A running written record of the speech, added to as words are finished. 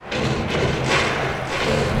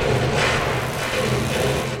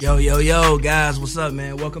Yo, guys, what's up,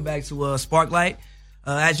 man? Welcome back to Sparklight.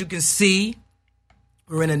 As you can see,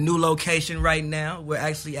 we're in a new location right now. We're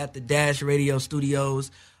actually at the Dash Radio Studios.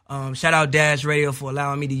 Shout out Dash Radio for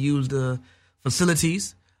allowing me to use the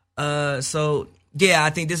facilities. So, I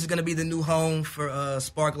think this is going to be the new home for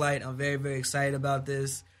Sparklight. I'm very, very excited about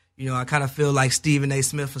this. You know, I kind of feel like Stephen A.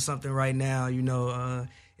 Smith or something right now. You know,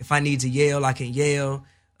 if I need to yell, I can yell.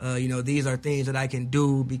 These are things that I can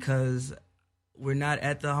do because we're not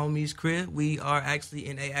at the homie's crib. We are actually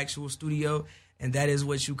in a actual studio, and that is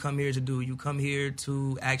what you come here to do. You come here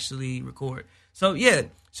to actually record. So,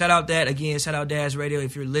 shout out that. Again, shout out Dash Radio.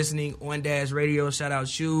 If you're listening on Dash Radio, shout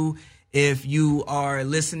out you. If you are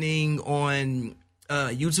listening on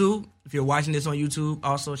YouTube, if you're watching this on YouTube,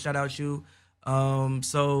 also shout out you. Let's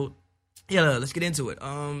get into it.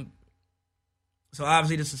 So,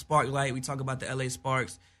 obviously, this is Sparklight. We talk about the LA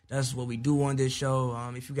Sparks. That's what we do on this show.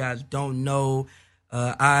 If you guys don't know,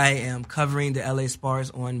 I am covering the LA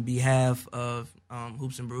Sparks on behalf of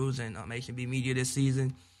Hoops and Brews and H&B Media this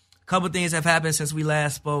season. A couple things have happened since we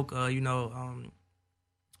last spoke. There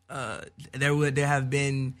have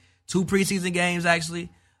been 2 preseason games, actually.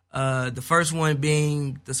 The first one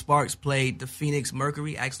being the Sparks played the Phoenix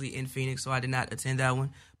Mercury, actually in Phoenix, so I did not attend that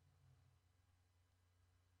one.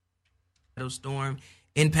 Storm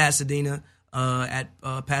in Pasadena. At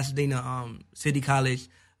Pasadena City College.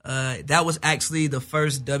 That was actually the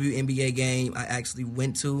first WNBA game I actually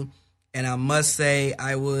went to. And I must say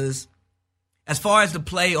as far as the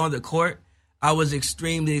play on the court, I was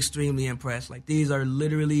extremely, extremely impressed. Like, these are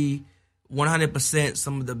literally 100%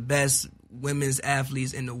 some of the best women's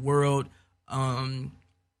athletes in the world.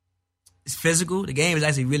 It's physical. The game is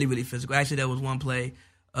actually really, really physical. Actually, there was one play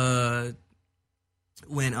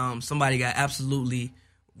when somebody got absolutely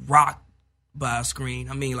rocked by a screen.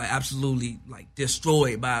 I mean, like, absolutely, like,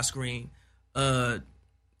 destroyed by a screen. I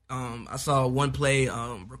saw one play,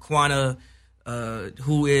 Raquana,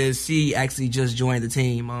 she actually just joined the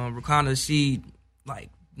team. Raquana, she, like,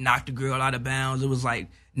 knocked the girl out of bounds. It was, like,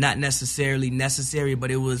 not necessarily necessary,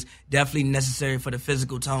 but it was definitely necessary for the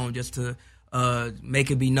physical tone just to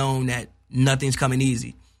make it be known that nothing's coming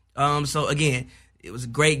easy. So, again, it was a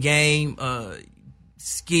great game,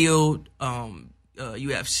 skilled,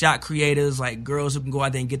 you have shot creators, like girls who can go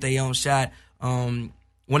out there and get their own shot. One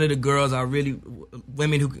of the girls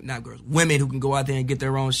women who can go out there and get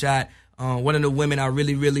their own shot. One of the women I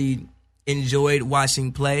really, really enjoyed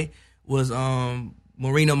watching play was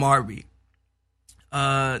Marina Marby.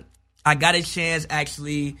 I got a chance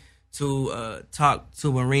actually to talk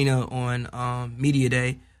to Marina on Media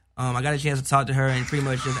Day. I got a chance to talk to her and pretty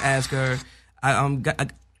much just ask her. I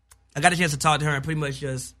got a chance to talk to her and pretty much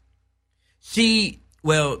just.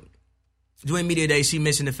 During Media Day, she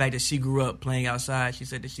mentioned the fact that she grew up playing outside. She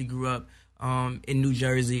said that she grew up in New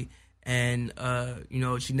Jersey, and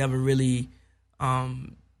she never really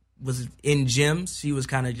was in gyms. She was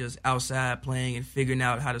kind of just outside playing and figuring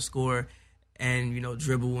out how to score and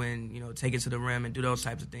dribble and take it to the rim and do those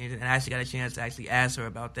types of things. And I actually got a chance to actually ask her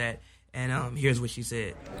about that. And here's what she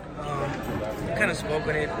said. Kind of spoke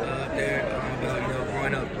on it there about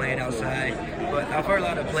growing up playing outside. But I've heard a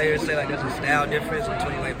lot of players say like there's a style difference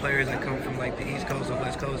between like players that come from like the East Coast or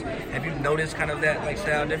West Coast. Have you noticed kind of that like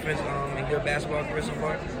style difference in your basketball career so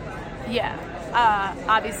far? Yeah.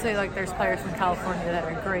 Obviously, like there's players from California that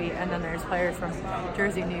are great, and then there's players from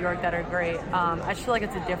Jersey, New York that are great. I just feel like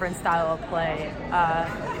it's a different style of play.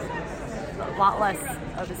 A lot less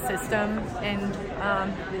of a system in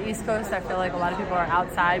the East Coast. I feel like a lot of people are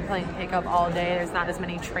outside playing pickup all day. There's not as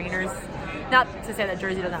many trainers. Not to say that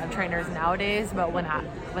Jersey doesn't have trainers nowadays, but when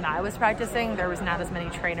I was practicing, there was not as many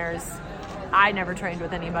trainers. I never trained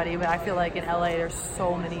with anybody, but I feel like in LA there's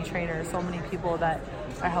so many trainers, so many people that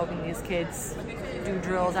are helping these kids do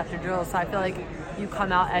drills after drills. So I feel like you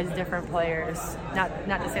come out as different players. Not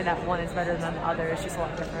to say that one is better than the other. It's just a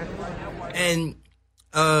lot different. And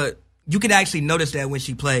you can actually notice that when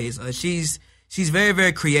she plays. She's very,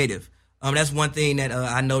 very creative. That's one thing that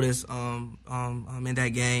I noticed in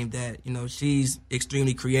that game, that she's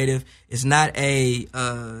extremely creative. It's not a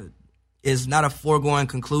foregone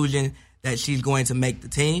conclusion that she's going to make the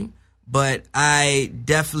team, but I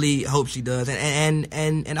definitely hope she does.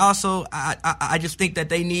 And also I just think that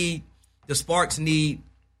the Sparks need.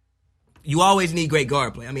 You always need great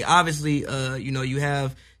guard play. I mean, obviously, you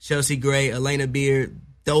have Chelsea Gray, Elena Beard.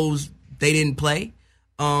 Those, they didn't play.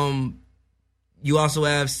 You also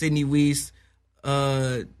have Sydney Weiss,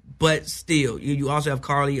 but still, you also have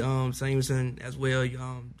Carly Samuelson as well,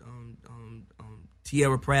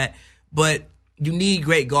 Tierra Pratt. But you need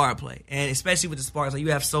great guard play, and especially with the Sparks, like you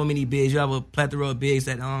have so many bigs. You have a plethora of bigs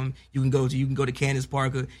that you can go to. You can go to Candace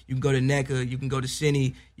Parker. You can go to NECA. You can go to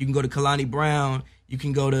Shinny. You can go to Kalani Brown. You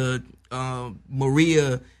can go to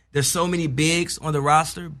Maria. There's so many bigs on the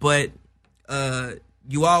roster, but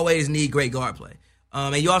you always need great guard play,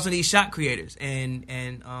 and you also need shot creators.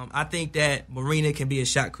 And I think that Marina can be a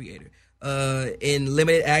shot creator. In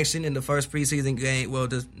limited action in the first preseason game, well,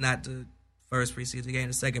 not the first preseason game,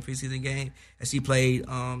 the second preseason game, as she played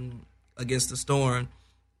against the Storm,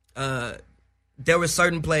 there were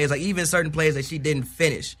certain plays, like even certain plays that she didn't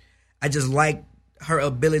finish. I just like her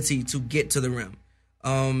ability to get to the rim.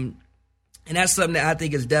 And that's something that I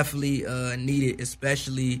think is definitely needed,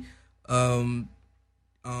 especially when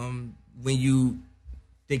you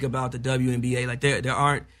think about the WNBA. Like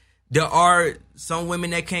there are some women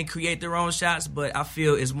that can create their own shots, but I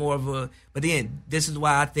feel it's more of a. But then this is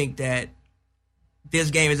why I think that this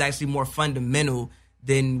game is actually more fundamental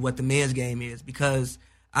than what the men's game is, because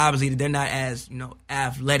obviously they're not as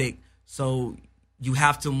athletic. So you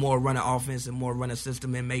have to more run an offense and more run a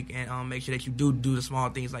system and make sure that you do the small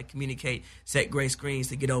things like communicate, set great screens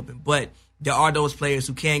to get open. But there are those players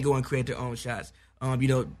who can go and create their own shots.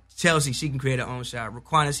 Chelsea, she can create her own shot.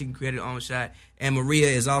 Raquana, she can create her own shot. And Maria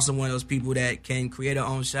is also one of those people that can create her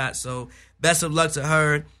own shot. So best of luck to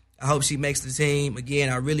her. I hope she makes the team. Again,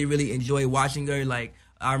 I really, really enjoy watching her. Like,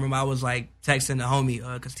 I remember I was, like, texting the homie,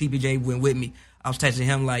 because TPJ went with me. I was texting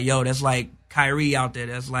him, like, yo, that's like Kyrie out there.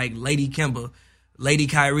 That's like Lady Kimba, Lady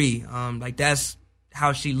Kyrie. Like, that's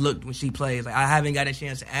how she looked when she plays. Like, I haven't got a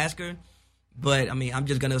chance to ask her, but, I mean, I'm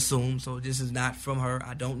just going to assume. So this is not from her.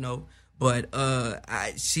 I don't know. But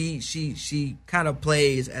she kind of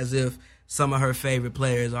plays as if some of her favorite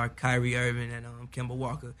players are Kyrie Irving and Kemba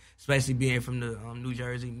Walker, especially being from the New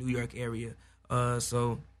Jersey, New York area.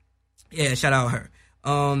 So, yeah, shout out her.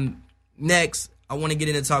 Next, I want to get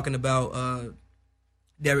into talking about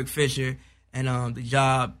Derek Fisher and the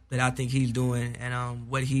job that I think he's doing and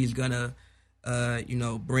what he's going to,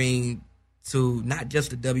 bring to not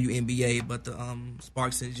just the WNBA, but the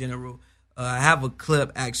Sparks in general. I have a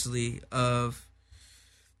clip, actually, of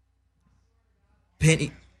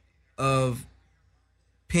Penny Lowe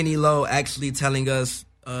actually telling us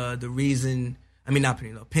the reason. I mean, not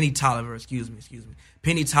Penny Lowe. Penny Tolliver, excuse me.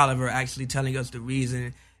 Penny Tolliver actually telling us the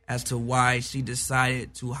reason as to why she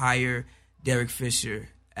decided to hire Derek Fisher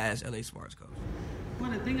as LA Sparks coach. Well,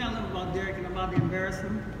 the thing I love about Derek and about the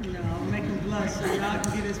embarrassing, make him blush so y'all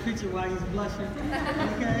can get this picture while he's blushing.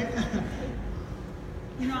 Okay?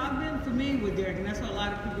 I've been familiar with Derek, and that's what a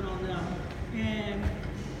lot of people don't know. And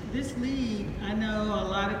this league, I know a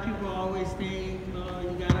lot of people always think,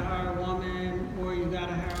 you got to hire a woman or you got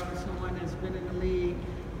to hire someone that's been in the league.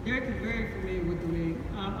 Derek is very familiar with the league.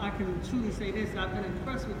 I can truly say this. I've been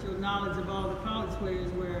impressed with your knowledge of all the college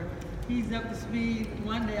players where he's up to speed.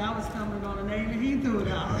 One day I was stumbling on a name and he threw it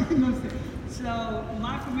out. So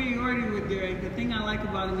my familiarity with Derek, the thing I like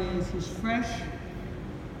about him is he's fresh,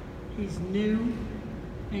 he's new.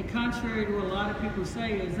 And contrary to what a lot of people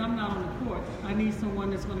say is, I'm not on the court. I need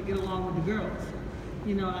someone that's going to get along with the girls.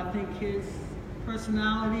 I think his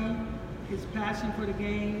personality, his passion for the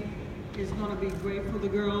game is going to be great for the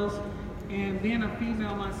girls. And being a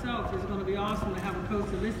female myself, it's going to be awesome to have a coach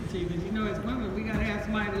to listen to. Because, as women, we got to have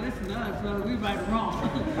somebody to listen to us, whether we're right or wrong.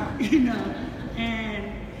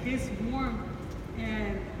 And his warmth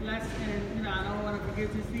and I don't want to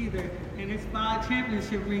forget this either. And his 5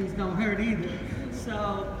 championship rings don't hurt either.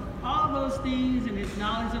 So all those things and his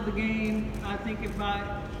knowledge of the game, I think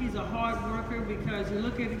he's a hard worker, because you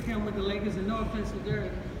look at him with the Lakers, and no offense to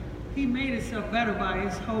Derek, he made himself better by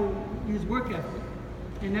his work ethic.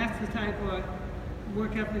 And that's the type of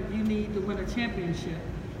work ethic you need to win a championship.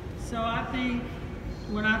 So I think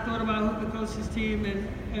when I thought about who could coach this team, and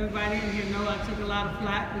everybody in here know I took a lot of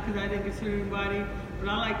flack because I didn't consider anybody. But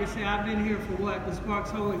I like to say I've been here for the Sparks'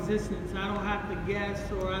 whole existence. I don't have to guess,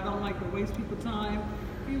 or I don't like to waste people's time.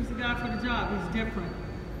 He was the guy for the job. He's different.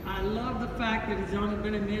 I love the fact that he's only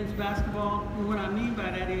been in men's basketball. And what I mean by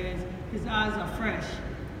that is his eyes are fresh.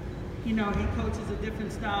 He coaches a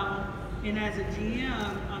different style. And as a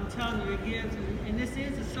GM, I'm telling you, it gives, and this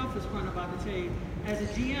is the selfish part about the trade. As a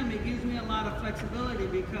GM, it gives me a lot of flexibility,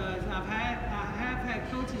 because I have had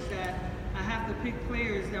coaches that I have to pick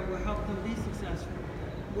players that will help them be successful.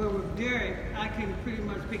 Where with Derek, I can pretty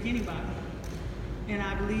much pick anybody, and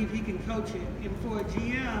I believe he can coach it. And for a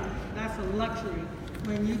GM, that's a luxury,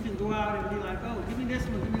 when you can go out and be like, oh, give me this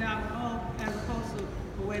one, give me that one, oh, as opposed to,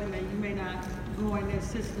 well, wait a minute, you may not go in their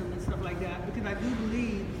system and stuff like that. Because I do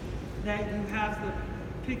believe that you have to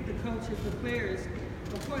pick the coaches, the players,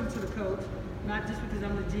 according to the coach, not just because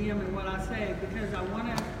I'm the GM and what I say, because I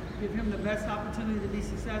want to give him the best opportunity to be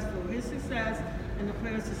successful. His success and the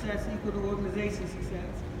player's success equal the organization's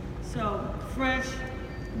success. So fresh,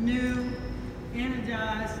 new,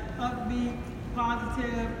 energized, upbeat,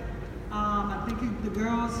 positive. I think the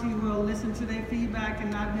girls, he will listen to their feedback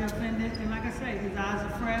and not be offended. And like I say, his eyes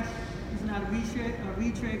are fresh. He's not a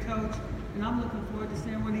retread coach, and I'm looking forward to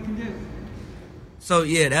seeing what he can do. So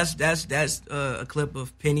yeah, that's a clip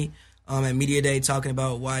of Penny at Media Day talking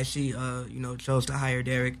about why she chose to hire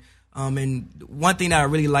Derek. And one thing that I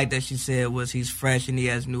really liked that she said was he's fresh and he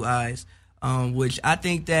has new eyes, which I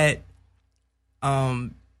think that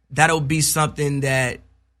that'll be something that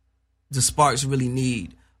the Sparks really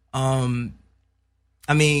need.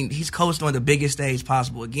 I mean, he's coached on the biggest stage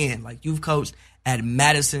possible. Again, like you've coached at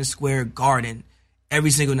Madison Square Garden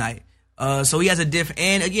every single night. So he has a different,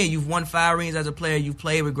 and again, you've won 5 rings as a player. You've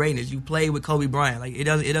played with greatness. You played with Kobe Bryant. Like it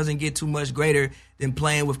doesn't get too much greater than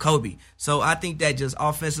playing with Kobe. So I think that just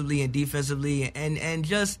offensively and defensively and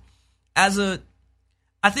just I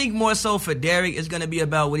think more so for Derek, it's going to be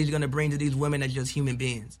about what he's going to bring to these women as just human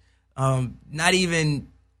beings. Not even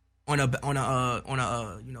on a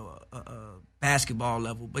basketball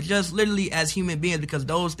level, but just literally as human beings, because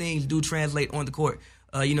those things do translate on the court.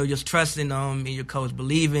 Just trusting in your coach,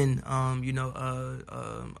 believing in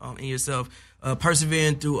yourself,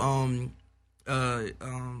 persevering through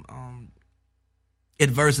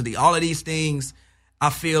adversity. All of these things, I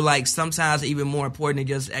feel like sometimes are even more important than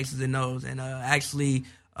just X's and O's. And actually,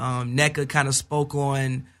 NECA kind of spoke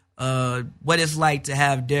on what it's like to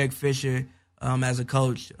have Derek Fisher as a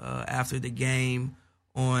coach after the game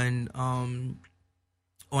on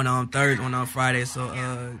Friday.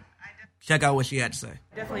 So check out what she had to say.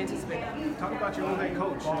 Definitely anticipate that. Talk about your own head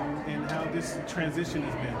coach and how this transition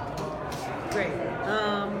has been. Great.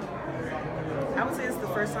 I would say it's the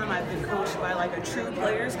first time I've been coached by like a true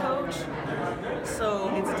players coach,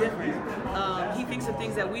 so it's different. He thinks of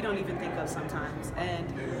things that we don't even think of sometimes, and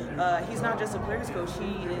he's not just a players coach;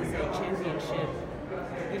 he is a championship,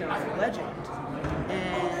 legend,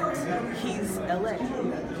 and he's LA,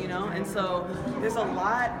 and so there's a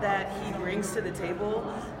lot that he brings to the table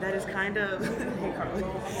that is kind of, hey Carly,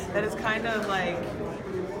 that is kind of like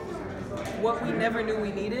what we never knew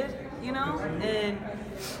we needed, and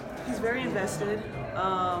he's very invested,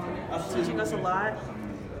 teaching us a lot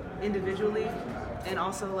individually and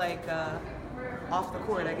also like off the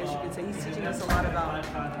court, I guess you could say. He's teaching us a lot about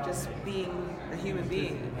just being a human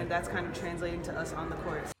being, and that's kind of translating to us on the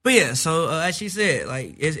court. But yeah, so as she said,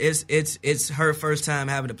 like it's her first time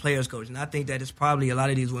having a players coach, and I think that it's probably a lot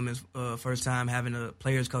of these women's first time having a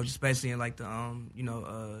players coach, especially in like the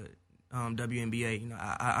WNBA.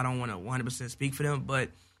 I don't want to 100% speak for them, but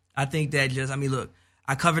I think that look,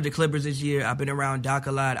 I covered the Clippers this year. I've been around Doc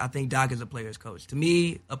a lot. I think Doc is a players coach. To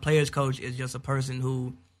me, a players coach is just a person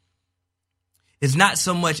who is not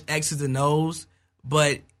so much X's and O's,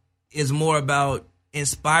 but is more about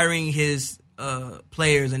inspiring his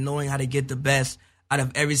players and knowing how to get the best out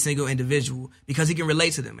of every single individual because he can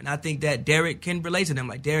relate to them. And I think that Derek can relate to them.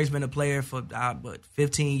 Like Derek's been a player for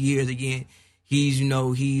 15 years again. He's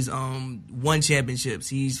won championships.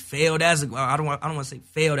 He's failed as I don't want to say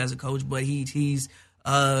failed as a coach, but he's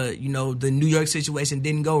the New York situation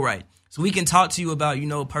didn't go right. So we can talk to you about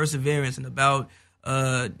perseverance and about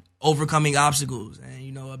overcoming obstacles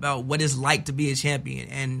and about what it's like to be a champion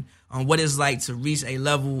and what it's like to reach a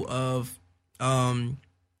level of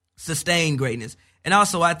sustained greatness. And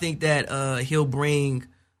also I think that he'll bring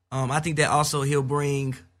a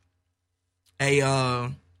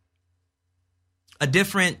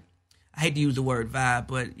different, I hate to use the word vibe,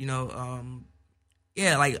 but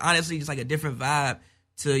like honestly just like a different vibe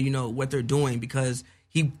to what they're doing, because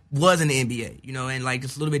he was in the NBA, and like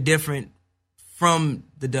it's a little bit different from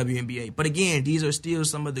the WNBA. But again, these are still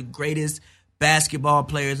some of the greatest basketball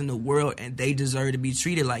players in the world, and they deserve to be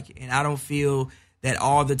treated like it. And I don't feel that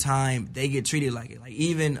all the time they get treated like it. Like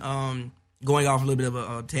even going off a little bit of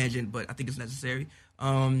a tangent, but I think it's necessary.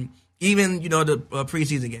 Even the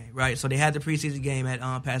preseason game, right? So they had the preseason game at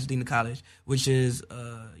Pasadena College, which is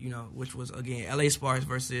which was again LA Sparks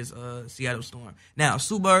versus Seattle Storm. Now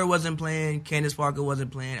Sue Bird wasn't playing, Candace Parker wasn't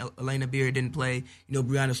playing, Elena Beard didn't play.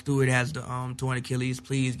 Brianna Stewart has the torn Achilles.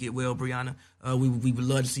 Please get well, Brianna. We would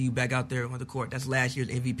love to see you back out there on the court. That's last year's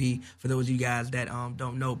MVP for those of you guys that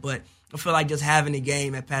don't know. But I feel like just having a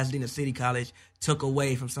game at Pasadena City College took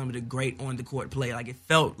away from some of the great on-the-court play. Like, it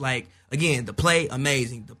felt like, again, the play,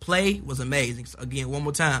 amazing. The play was amazing. So again, one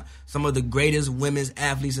more time, some of the greatest women's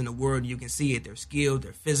athletes in the world, you can see it. They're skilled,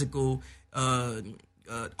 they're physical,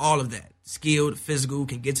 all of that. Skilled, physical,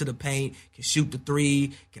 can get to the paint, can shoot the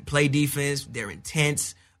three, can play defense. They're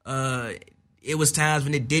intense. It was times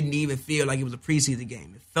when it didn't even feel like it was a preseason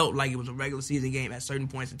game. It felt like it was a regular season game at certain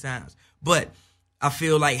points in times. But I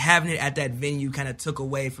feel like having it at that venue kind of took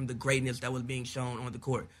away from the greatness that was being shown on the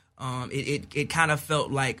court. It kind of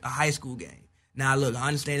felt like a high school game. Now, look, I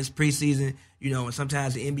understand it's preseason, and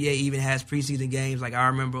sometimes the NBA even has preseason games. Like I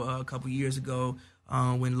remember a couple years ago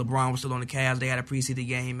when LeBron was still on the Cavs, they had a preseason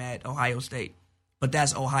game at Ohio State. But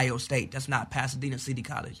that's Ohio State. That's not Pasadena City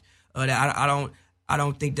College. I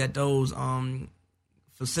don't think that those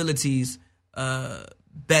facilities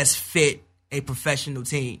best fit a professional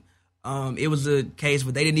team. It was a case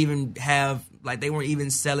where they didn't even have, they weren't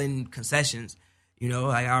even selling concessions.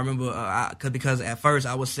 I remember because at first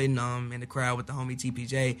I was sitting in the crowd with the homie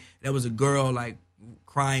TPJ. There was a girl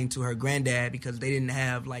crying to her granddad because they didn't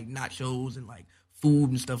have nachos and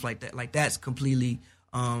food and stuff like that. That's completely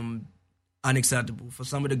unacceptable for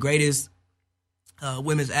some of the greatest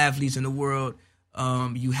women's athletes in the world.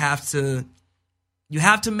 You have to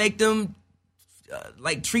make them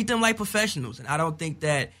treat them like professionals, and I don't think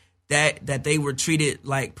that they were treated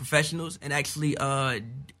like professionals. And actually,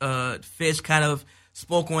 Fish kind of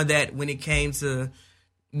spoke on that when it came to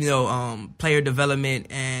player development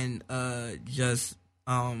and just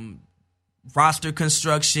roster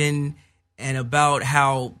construction, and about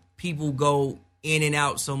how people go in and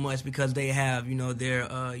out so much because they have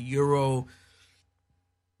their Euro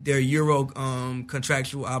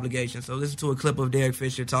contractual obligations. So listen to a clip of Derek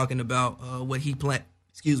Fisher talking about what he plans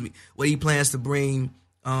to bring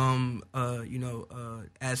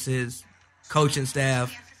as his coaching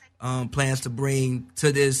staff plans to bring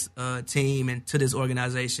to this team and to this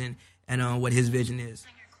organization, and what his vision is.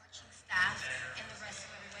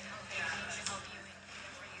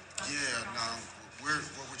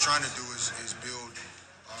 What we're trying to do is build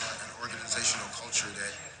an organizational culture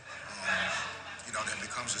that that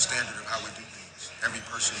becomes the standard of how we do things. Every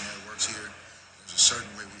person that works here, there's a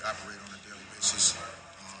certain way we operate on a daily basis.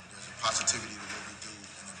 There's a positivity to what we do,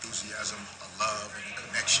 an enthusiasm, a love, and a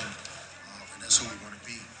connection, and that's who we want to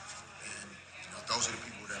be. And those are the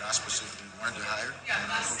people that I specifically wanted to hire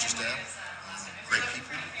on our coaching staff. Great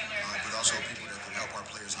people, but also people that can help our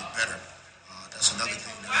players get better. That's another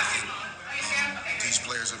thing that I think these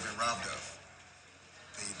players have been robbed of.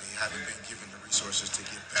 They haven't been given the resources to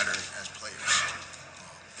get better as players.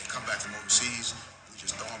 They come back from overseas, we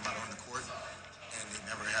just throw them out on the court, and they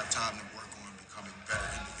never have time to work on becoming better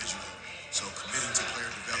individually. So committing to player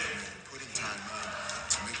development and putting time in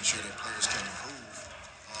to making sure that players can improve,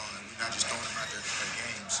 and we're not just throwing them out there to play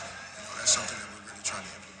games. That's something that we're really trying to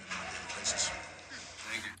implement on a daily basis.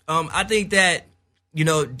 I think that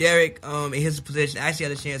Derek in his position actually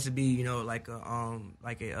had a chance to be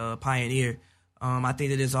a pioneer. I think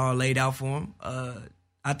that it's all laid out for him.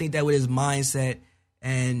 I think that with his mindset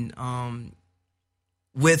and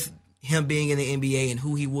with him being in the NBA and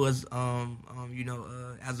who he was,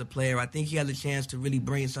 as a player, I think he has a chance to really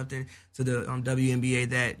bring something to the WNBA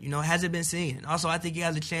that hasn't been seen. And also, I think he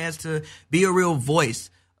has a chance to be a real voice,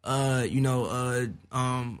 for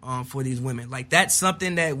these women. That's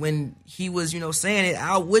something that when he was saying it,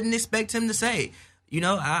 I wouldn't expect him to say.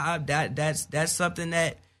 That's something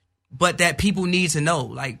that. But that people need to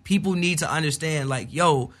know. People need to understand,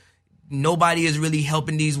 nobody is really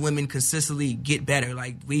helping these women consistently get better.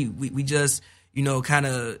 We just, kind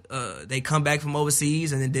of, they come back from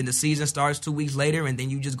overseas, and then the season starts 2 weeks later, and then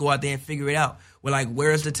you just go out there and figure it out. We're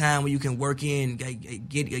where's the time when you can work in,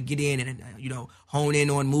 get in and, hone in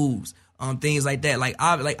on moves, things like that.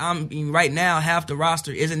 Right now, half the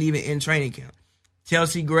roster isn't even in training camp.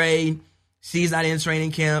 Chelsea Gray, she's not in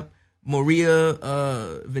training camp. Maria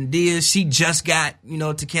Vendia, she just got,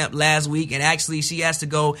 to camp last week, and actually she has to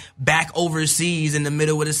go back overseas in the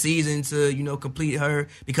middle of the season to, complete her,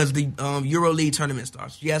 because the EuroLeague tournament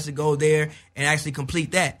starts. She has to go there and actually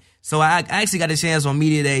complete that. So I actually got a chance on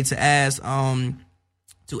Media Day to ask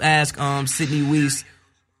Sydney Weiss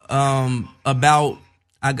about.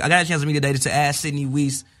 I got a chance on Media Day to ask Sydney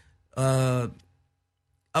Weiss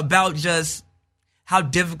about just how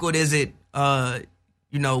difficult is it,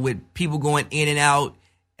 with people going in and out,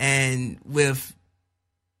 and with,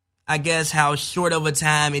 I guess, how short of a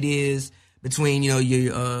time it is between, your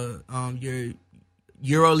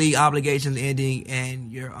EuroLeague obligations ending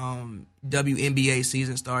and your WNBA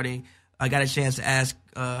season starting. I got a chance to ask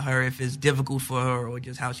her if it's difficult for her or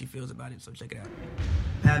just how she feels about it. So check it out.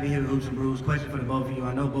 Pavy here with Hoops and Brews. Question for the both of you.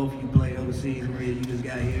 I know both of you played overseas. Maria, you just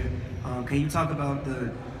got here. Can you talk about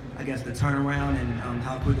the turnaround and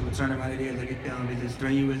how quick of a turnaround it is? Is it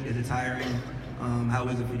strenuous? Is it tiring? How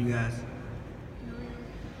is it for you guys?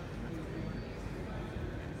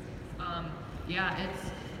 Yeah,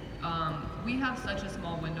 we have such a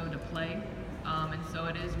small window to play, and so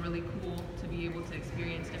it is really cool to be able to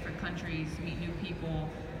experience different countries, meet new people,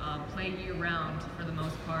 play year-round for the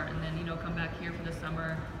most part, and then come back here for the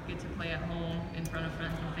summer, get to play at home in front of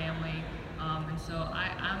friends and family. And so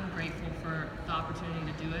I'm grateful for the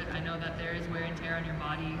opportunity to do it. I know that there is wear and tear on your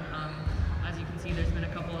body. As you can see, there's been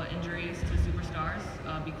a couple of injuries to superstars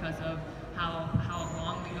because of how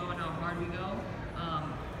long we go and how hard we go.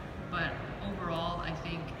 But overall, I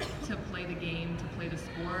think to play the game, to play the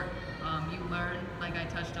sport, you learn, like I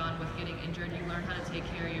touched on with getting injured, you learn how to take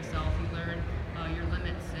care of yourself. You learn your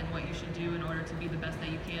limits and what you should do in order to be the best that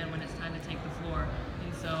you can when it's time to take the floor.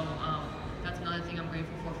 And so that's another thing I'm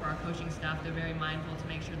grateful for our coaching staff. They're very mindful to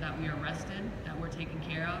make sure that we are rested, that we're taken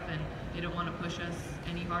care of, and they don't want to push us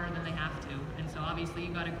any harder than they have to. And so obviously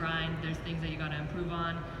you got to grind. There's things that you got to improve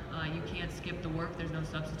on. You can't skip the work. There's no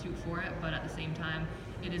substitute for it. But at the same time,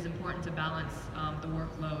 it is important to balance the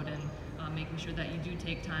workload and making sure that you do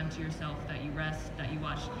take time to yourself, that you rest, that you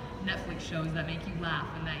watch Netflix shows that make you laugh,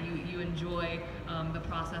 and that you enjoy the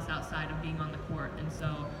process outside of being on the court. And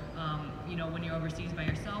so, when you're overseas by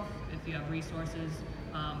yourself, if you have resources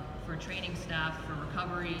for training staff, for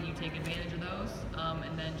recovery, you take advantage of those,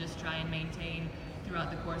 and then just try and maintain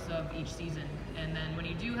throughout the course of each season. And then when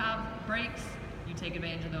you do have breaks, you take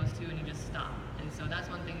advantage of those too, and you just stop. And so that's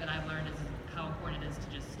one thing that I've learned is how important it is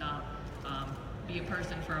to just stop, be a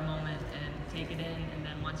person for a moment and take it in, and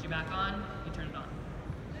then once you're back on, you turn it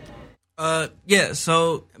on.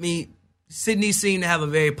 So Sydney seemed to have a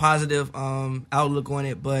very positive outlook on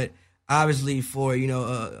it, but obviously for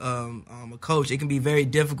a coach, it can be very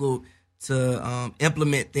difficult to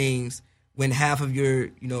implement things when half of your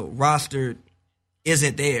roster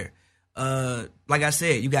isn't there. Like I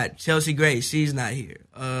said, you got Chelsea Gray, she's not here.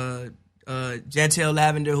 Jantel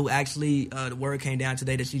Lavender, who actually the word came down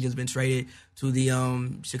today that she's just been traded to the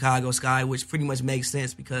Chicago Sky, which pretty much makes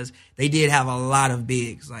sense because they did have a lot of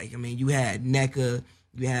bigs. You had NECA,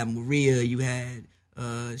 you had Maria, you had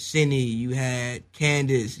Shinny, you had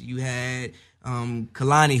Candace, you had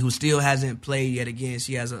Kalani, who still hasn't played yet. Again,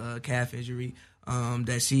 she has a calf injury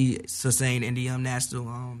that she sustained in the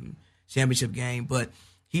national championship game, but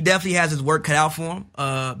he definitely has his work cut out for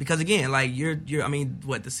him because again,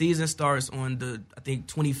 the season starts on the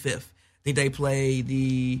 25th. I think they play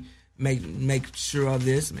the make sure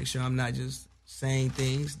I'm not just saying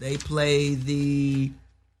things. They play the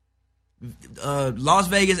Las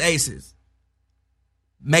Vegas Aces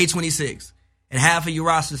May 26th, and half of your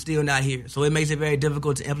roster is still not here, so it makes it very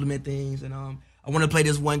difficult to implement things. And I want to play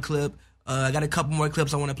this one clip. I got a couple more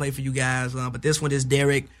clips I want to play for you guys, but this one is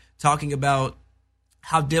Derek talking about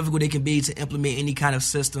how difficult it can be to implement any kind of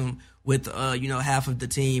system with, half of the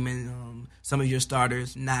team and some of your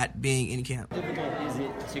starters not being in camp. How difficult is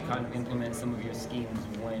it to kind of implement some of your schemes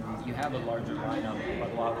when you have a larger lineup, but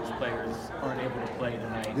a lot of those players aren't able to play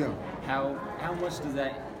tonight? Yeah. How much does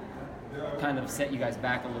that kind of set you guys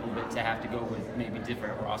back a little bit to have to go with maybe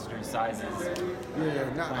different roster sizes?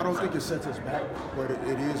 Yeah, I don't think it sets us back, but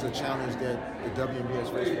it is a challenge that the WNBA has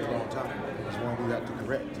faced for a long time. It's one we have to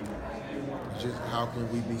correct. It's just how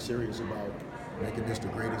can we be serious about making this the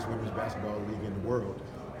greatest women's basketball league in the world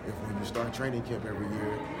if when you start training camp every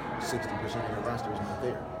year, 60% of your roster is not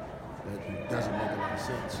there? That doesn't make a lot of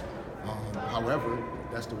sense. However,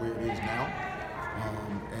 that's the way it is now.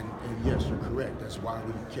 And yes, you're correct. That's why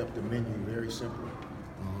we kept the menu very simple.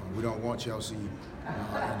 We don't want Chelsea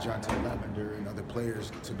and Jantel Lavender and other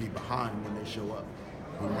players to be behind when they show up.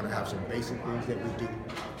 We want to have some basic things that we do.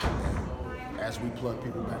 And as we plug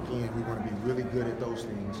people back in, we want to be really good at those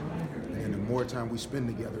things. And then the more time we spend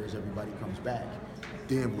together as everybody comes back,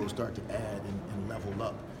 then we'll start to add and level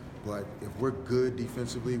up. But if we're good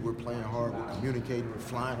defensively, we're playing hard, we're communicating, we're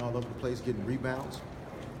flying all over the place, getting rebounds,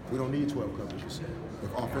 we don't need 12 coverages.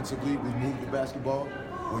 If offensively, we move the basketball,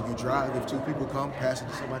 when you drive, if two people come, pass it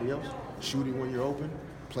to somebody else, shooting when you're open,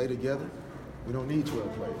 play together, we don't need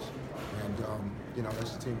 12 plays. And,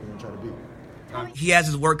 that's the team we're going to try to beat. He has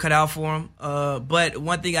his work cut out for him. But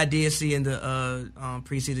one thing I did see in the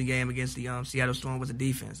preseason game against the Seattle Storm was the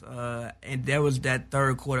defense. And there was that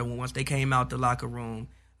third quarter when once they came out the locker room,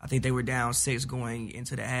 I think they were down 6 going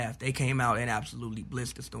into the half. They came out and absolutely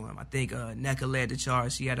blitzed the Storm. I think NECA led the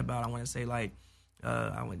charge. She had about, it was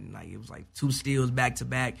like 2 steals back to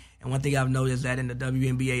back. And one thing I've noticed that in the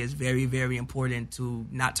WNBA is very, very important to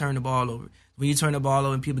not turn the ball over. When you turn the ball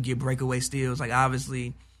over and people get breakaway steals,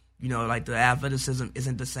 obviously, the athleticism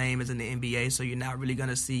isn't the same as in the NBA, so you're not really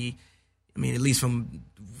gonna see. At least from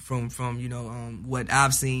what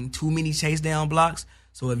I've seen, too many chase down blocks.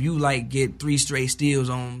 So if you get 3 straight steals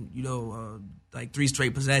on like 3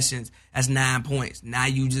 straight possessions, that's 9 points. Now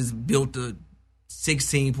you just built a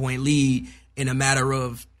 16-point lead in a matter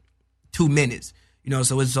of 2 minutes.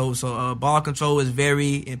 So ball control is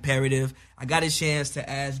very imperative. I got a chance to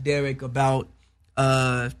ask Derek about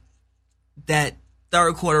that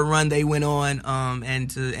third quarter run they went on, and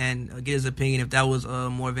get his opinion if that was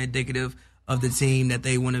more of indicative of the team that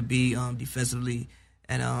they want to be defensively.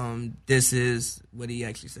 And this is what he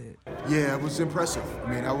actually said. Yeah, it was impressive.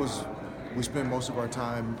 I mean, we spend most of our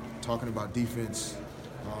time talking about defense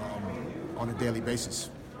on a daily basis.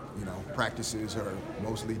 Practices are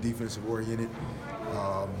mostly defensive oriented.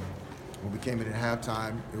 When we came in at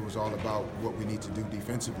halftime, it was all about what we need to do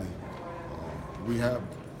defensively. We have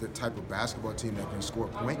the type of basketball team that can score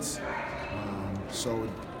points. So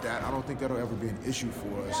that I don't think that'll ever be an issue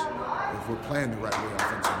for us if we're playing the right way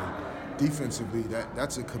offensively. Defensively,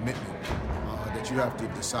 that's a commitment that you have to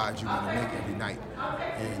decide you want to make every night.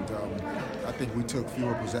 And I think we took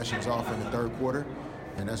fewer possessions off in the third quarter,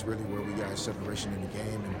 and that's really where we got separation in the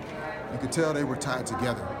game. And you could tell they were tied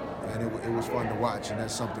together, and it was fun to watch. And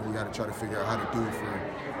that's something we got to try to figure out how to do for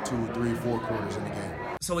 2, 3, 4 quarters in the game.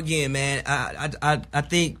 So again, man, I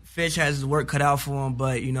think Fish has his work cut out for him,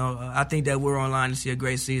 but I think that we're online to see a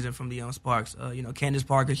great season from the young Sparks. Candace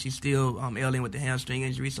Parker, she's still ailing with the hamstring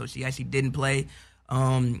injury, so she actually didn't play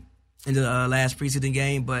in the last preseason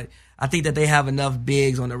game. But I think that they have enough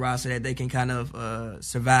bigs on the roster that they can kind of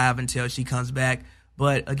survive until she comes back.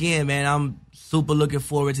 But again, man, I'm super looking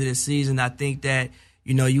forward to this season. I think that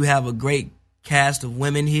you have a great cast of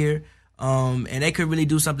women here. And they could really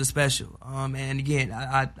do something special. And again,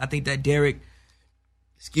 I think that Derek,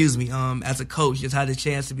 as a coach, just had a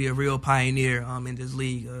chance to be a real pioneer in this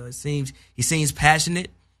league. He seems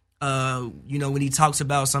passionate. When he talks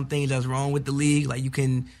about some things that's wrong with the league, like you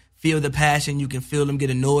can feel the passion, you can feel them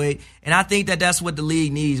get annoyed. And I think that that's what the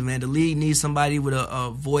league needs, man. The league needs somebody with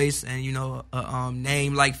a voice and a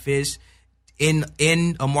name like Fish in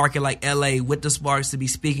a market like LA with the Sparks to be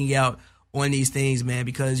speaking out on these things, man,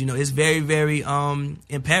 because it's very, very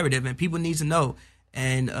imperative, and people need to know,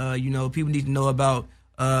 and people need to know about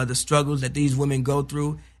the struggles that these women go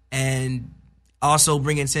through, and also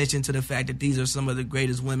bring attention to the fact that these are some of the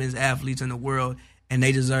greatest women's athletes in the world, and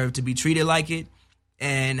they deserve to be treated like it.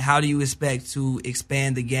 And how do you expect to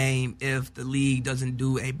expand the game if the league doesn't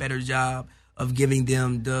do a better job of giving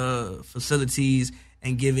them the facilities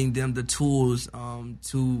and giving them the tools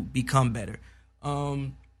to become better?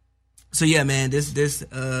 So yeah, man, this has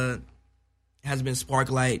been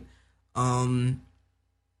Sparklight. I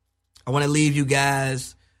want to leave you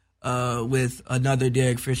guys with another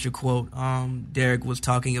Derek Fisher quote. Derek was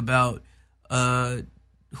talking about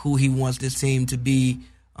who he wants this team to be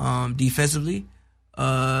defensively.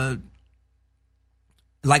 Like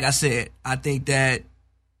I said, I think that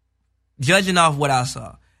judging off what I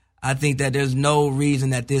saw, I think that there's no reason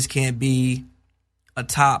that this can't be a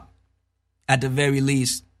top, at the very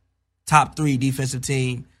least, top 3 defensive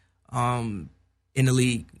team in the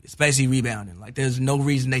league, especially rebounding. Like, there's no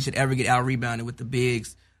reason they should ever get out-rebounded with the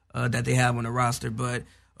bigs that they have on the roster. But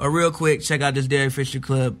real quick, check out this Derek Fisher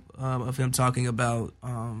clip of him talking about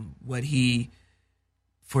what he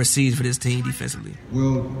foresees for this team defensively.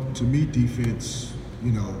 Well, to me, defense,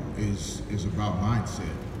 is about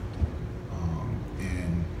mindset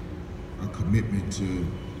and a commitment to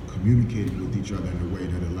communicating with each other in a way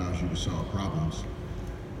that allows you to solve problems.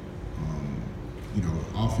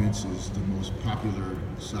 Offense is the most popular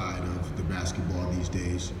side of the basketball these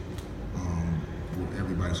days, where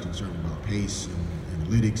everybody's concerned about pace and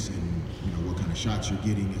analytics and what kind of shots you're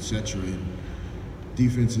getting, etc. And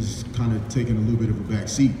defense is kind of taking a little bit of a back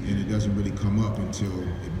seat, and it doesn't really come up until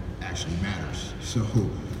it actually matters. So,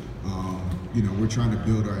 we're trying to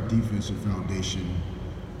build our defensive foundation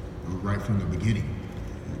right from the beginning.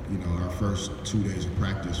 Our first 2 days of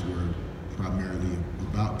practice were primarily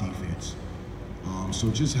about defense. So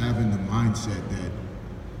just having the mindset that,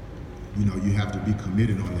 you have to be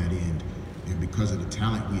committed on that end. And because of the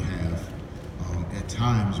talent we have, at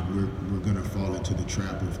times we're going to fall into the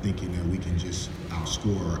trap of thinking that we can just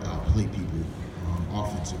outscore or outplay people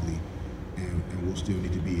offensively, and we'll still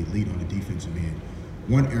need to be elite on the defensive end.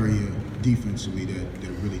 One area defensively that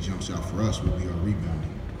really jumps out for us would be our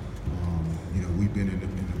rebounding. We've been in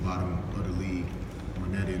the bottom of the league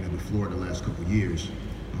on that end of the floor the last couple of years,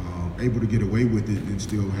 able to get away with it and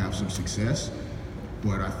still have some success.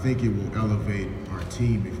 But I think it will elevate our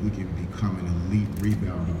team if we can become an elite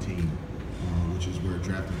rebounding team, which is where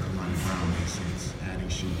drafting Kalani Brown makes sense, adding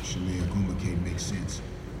Shaleia Gumake makes sense.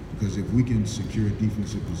 Because if we can secure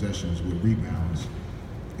defensive possessions with rebounds,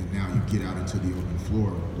 and now you get out into the open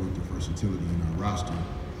floor with the versatility in our roster,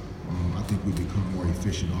 I think we become more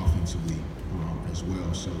efficient offensively as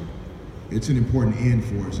well. So it's an important end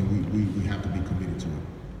for us, and we have to be committed to it.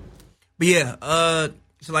 But yeah,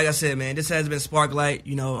 so like I said, man, this has been Sparklight.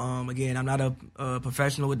 You know, again, I'm not a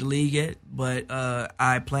professional with the league yet, but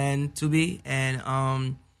I plan to be.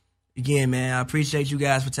 And again, man, I appreciate you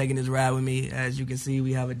guys for taking this ride with me. As you can see,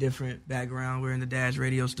 we have a different background. We're in the Dash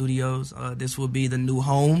Radio studios. This will be the new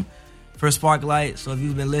home for Sparklight. So if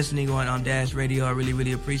you've been listening on Dash Radio, I really,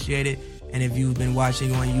 really appreciate it. And if you've been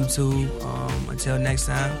watching on YouTube, until next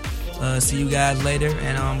time, see you guys later.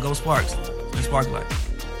 And go Sparks. It's been Sparklight.